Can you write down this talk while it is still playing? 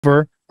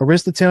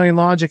Aristotelian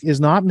logic is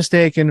not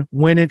mistaken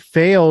when it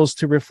fails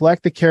to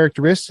reflect the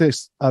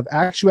characteristics of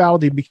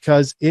actuality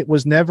because it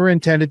was never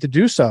intended to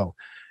do so.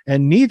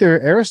 And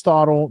neither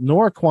Aristotle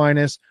nor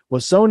Aquinas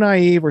was so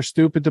naive or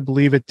stupid to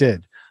believe it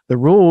did. The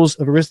rules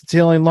of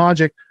Aristotelian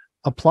logic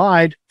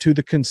applied to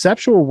the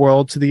conceptual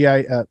world to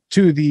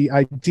the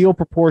ideal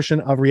proportion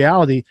of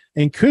reality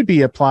and could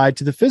be applied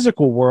to the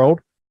physical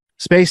world,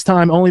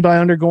 space-time, only by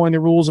undergoing the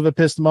rules of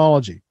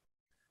epistemology.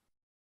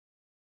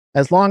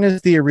 As long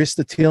as the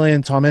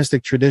Aristotelian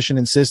Thomistic tradition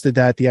insisted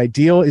that the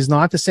ideal is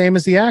not the same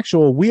as the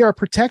actual, we are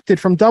protected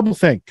from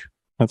doublethink.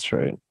 That's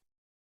right.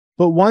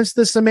 But once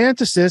the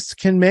semanticists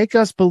can make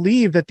us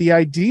believe that the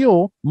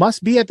ideal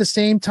must be at the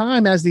same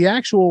time as the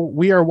actual,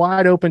 we are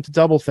wide open to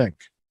doublethink.